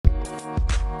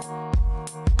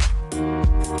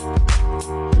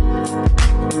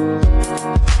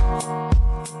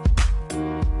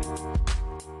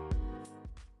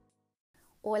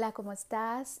¿cómo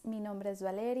estás? Mi nombre es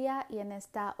Valeria y en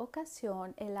esta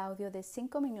ocasión el audio de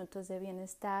 5 minutos de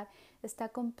bienestar está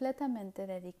completamente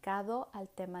dedicado al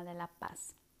tema de la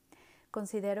paz.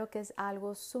 Considero que es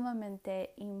algo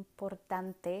sumamente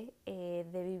importante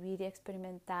de vivir y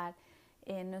experimentar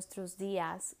en nuestros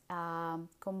días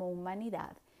como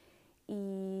humanidad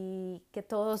y que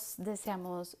todos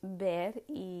deseamos ver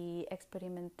y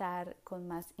experimentar con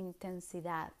más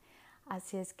intensidad.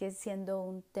 Así es que siendo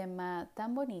un tema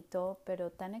tan bonito pero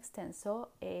tan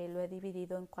extenso, lo he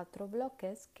dividido en 4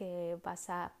 bloques que vas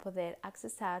a poder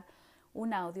accesar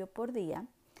un audio por día,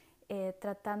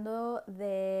 tratando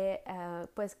de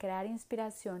pues crear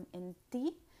inspiración en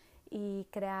ti y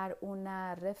crear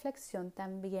una reflexión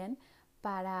también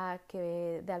para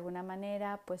que de alguna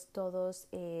manera pues todos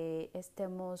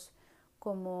estemos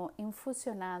como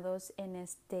infusionados en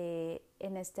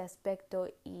este aspecto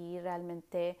y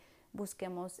realmente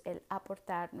busquemos el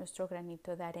aportar nuestro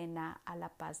granito de arena a la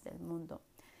paz del mundo.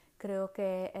 Creo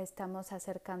que estamos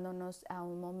acercándonos a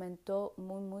un momento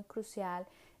muy crucial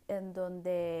en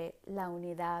donde la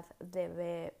unidad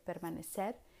debe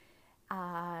permanecer,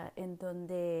 en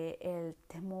donde el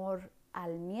temor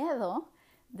al miedo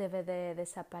debe de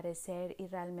desaparecer y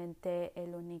realmente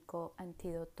el único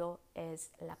antídoto es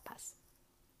la paz.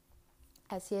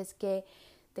 Así es que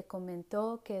te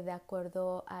comento que de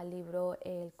acuerdo al libro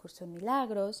El Curso de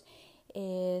Milagros,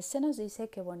 se nos dice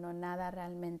que nada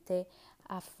realmente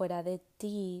afuera de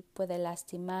ti puede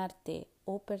lastimarte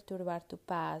o perturbar tu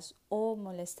paz o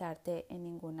molestarte en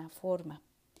ninguna forma.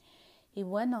 Y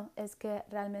es que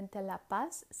realmente la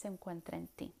paz se encuentra en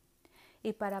ti.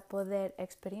 Y para poder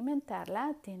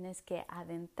experimentarla tienes que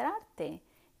adentrarte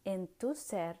en tu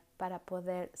ser para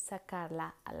poder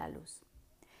sacarla a la luz.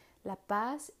 La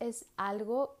paz es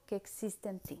algo que existe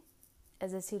en ti,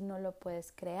 es decir, no lo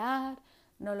puedes crear,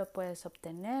 no lo puedes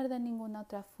obtener de ninguna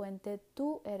otra fuente,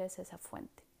 tú eres esa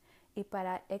fuente. Y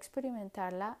para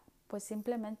experimentarla, pues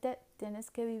simplemente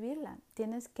tienes que vivirla,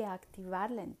 tienes que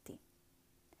activarla en ti.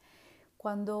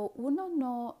 Cuando uno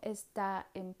no está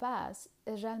en paz,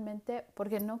 es realmente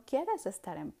porque no quieres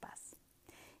estar en paz.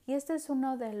 Y este es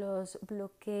uno de los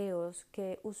bloqueos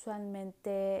que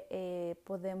usualmente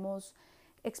podemos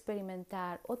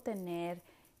experimentar o tener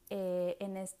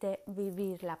en este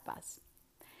vivir la paz.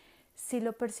 Si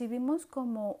lo percibimos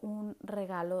como un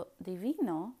regalo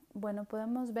divino,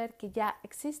 podemos ver que ya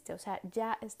existe, o sea,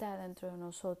 ya está dentro de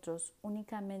nosotros,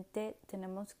 únicamente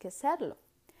tenemos que serlo.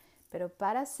 Pero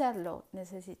para hacerlo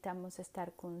necesitamos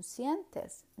estar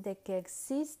conscientes de que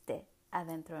existe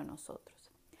adentro de nosotros.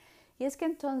 Y es que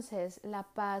entonces la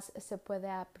paz se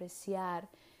puede apreciar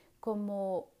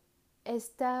como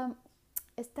esta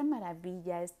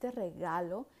maravilla, este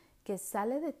regalo que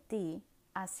sale de ti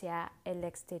hacia el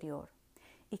exterior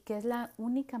y que es la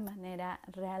única manera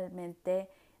realmente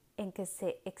en que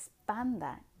se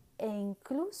expanda e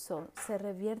incluso se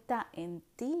revierta en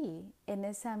ti, en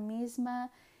esa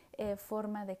misma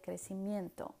forma de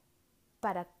crecimiento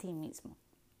para ti mismo.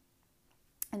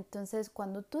 Entonces,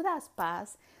 cuando tú das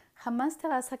paz, jamás te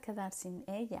vas a quedar sin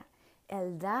ella.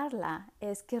 El darla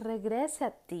es que regrese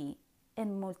a ti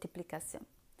en multiplicación,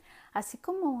 así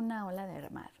como una ola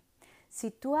del mar. Si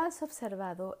tú has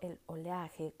observado el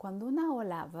oleaje, cuando una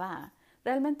ola va,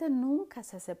 realmente nunca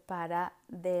se separa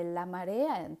de la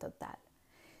marea en total.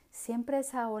 Siempre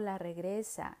esa ola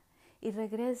regresa y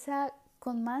regresa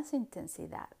con más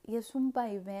intensidad y es un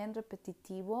vaivén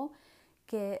repetitivo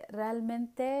que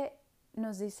realmente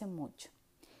nos dice mucho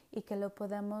y que lo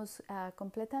podemos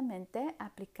completamente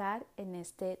aplicar en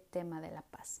este tema de la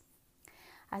paz.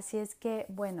 Así es que,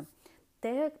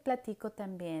 te platico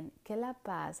también que la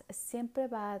paz siempre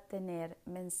va a tener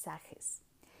mensajes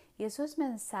y esos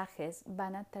mensajes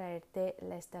van a traerte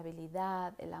la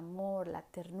estabilidad, el amor, la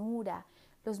ternura,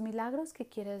 los milagros que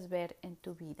quieres ver en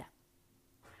tu vida.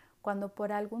 Cuando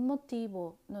por algún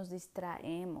motivo nos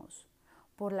distraemos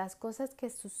por las cosas que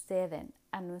suceden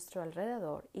a nuestro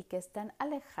alrededor y que están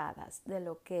alejadas de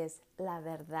lo que es la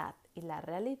verdad y la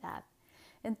realidad,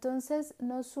 entonces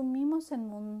nos sumimos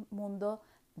en un mundo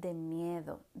de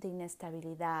miedo, de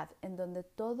inestabilidad, en donde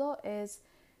todo es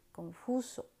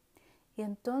confuso. Y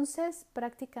entonces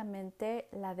prácticamente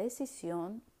la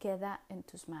decisión queda en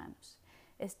tus manos.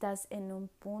 Estás en un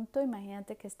punto,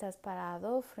 imagínate que estás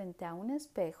parado frente a un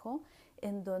espejo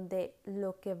en donde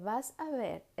lo que vas a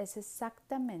ver es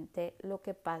exactamente lo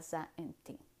que pasa en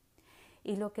ti.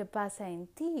 Y lo que pasa en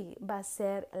ti va a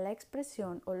ser la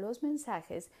expresión o los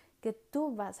mensajes que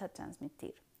tú vas a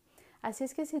transmitir. Así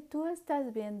es que si tú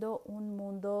estás viendo un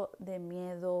mundo de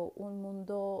miedo, un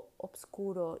mundo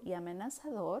oscuro y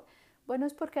amenazador,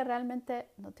 es porque realmente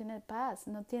no tienes paz,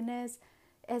 no tienes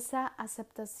esa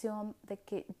aceptación de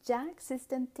que ya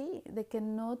existe en ti, de que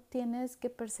no tienes que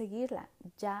perseguirla,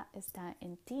 ya está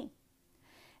en ti.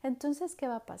 Entonces, ¿qué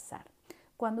va a pasar?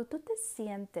 Cuando tú te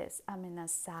sientes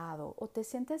amenazado o te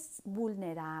sientes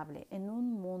vulnerable en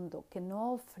un mundo que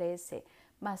no ofrece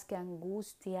más que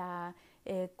angustia,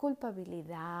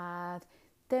 culpabilidad,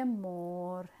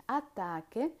 temor,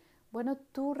 ataque, bueno,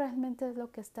 tú realmente es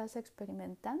lo que estás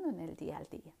experimentando en el día al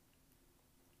día.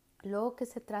 Lo que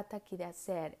se trata aquí de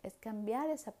hacer es cambiar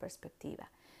esa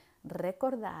perspectiva,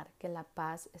 recordar que la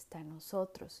paz está en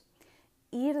nosotros,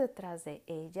 ir detrás de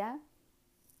ella,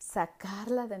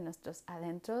 sacarla de nuestros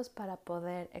adentros para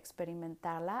poder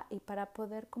experimentarla y para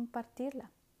poder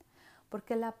compartirla.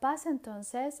 Porque la paz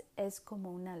entonces es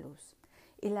como una luz.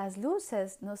 Y las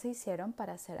luces no se hicieron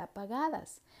para ser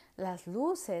apagadas. Las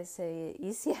luces se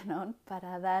hicieron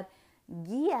para dar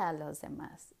guía a los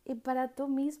demás y para tú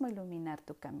mismo iluminar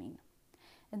tu camino.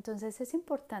 Entonces es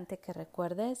importante que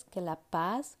recuerdes que la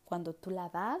paz, cuando tú la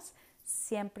das,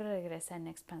 siempre regresa en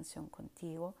expansión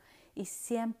contigo y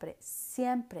siempre,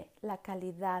 siempre la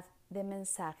calidad de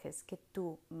mensajes que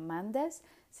tú mandes,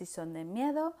 si son de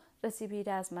miedo,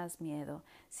 recibirás más miedo.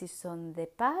 Si son de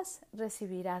paz,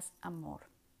 recibirás amor.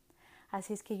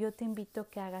 Así es que yo te invito a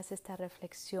que hagas esta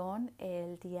reflexión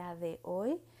el día de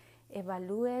hoy,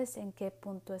 evalúes en qué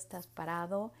punto estás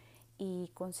parado y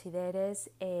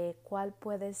consideres cuál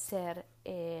puede ser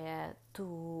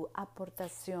tu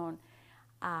aportación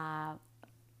a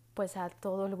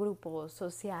todo el grupo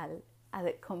social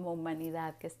como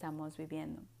humanidad que estamos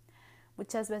viviendo.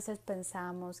 Muchas veces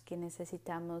pensamos que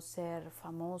necesitamos ser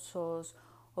famosos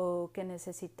o que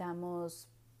necesitamos,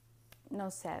 no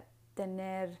sé,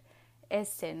 tener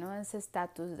ese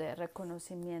estatus de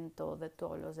reconocimiento de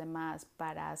todos los demás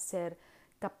para ser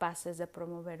capaces de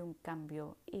promover un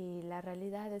cambio. Y la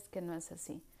realidad es que no es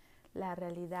así. La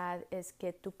realidad es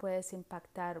que tú puedes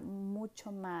impactar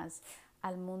mucho más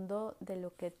al mundo de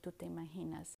lo que tú te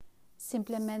imaginas.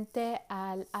 Simplemente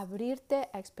al abrirte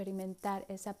a experimentar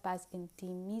esa paz en ti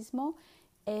mismo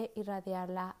e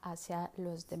irradiarla hacia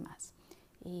los demás.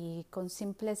 Y con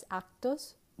simples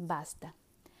actos basta.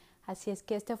 Así es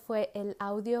que este fue el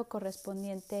audio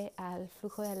correspondiente al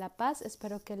flujo de la paz.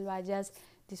 Espero que lo hayas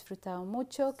disfrutado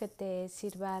mucho, que te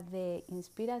sirva de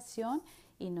inspiración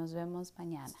y nos vemos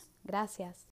mañana. Gracias.